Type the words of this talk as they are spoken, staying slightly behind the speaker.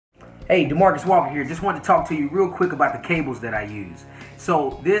Hey, DeMarcus Walker here. Just wanted to talk to you real quick about the cables that I use.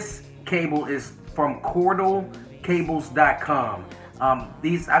 So this cable is from CordialCables.com. I've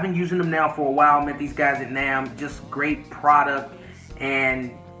been using them now for a while. Met these guys at NAMM. Just great product.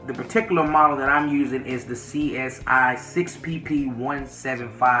 And the particular model that I'm using is the CSI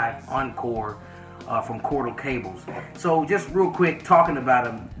 6PP175 Encore from Cordial Cables. So just real quick, talking about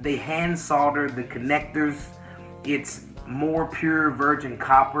them, they hand solder the connectors. It's more pure virgin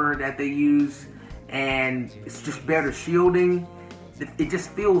copper that they use, and it's just better shielding. It just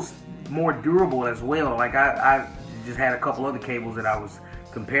feels more durable as well. Like I just had a couple other cables that I was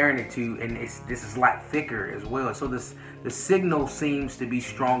comparing it to, and this is a lot thicker as well. So the signal seems to be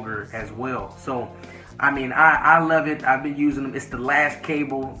stronger as well. So I mean, I love it. I've been using them. It's the last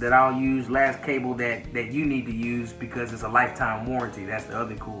cable that I'll use, last cable that you need to use, because it's a lifetime warranty. That's the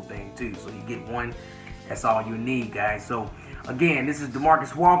other cool thing too. So you get one, that's all you need, guys. So again, this is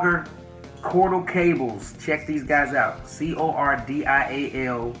DeMarcus Walker, Cordial Cables. Check these guys out.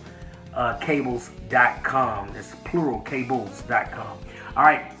 CORDIAL cables.com. That's plural, cables.com. All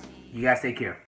right, you guys take care.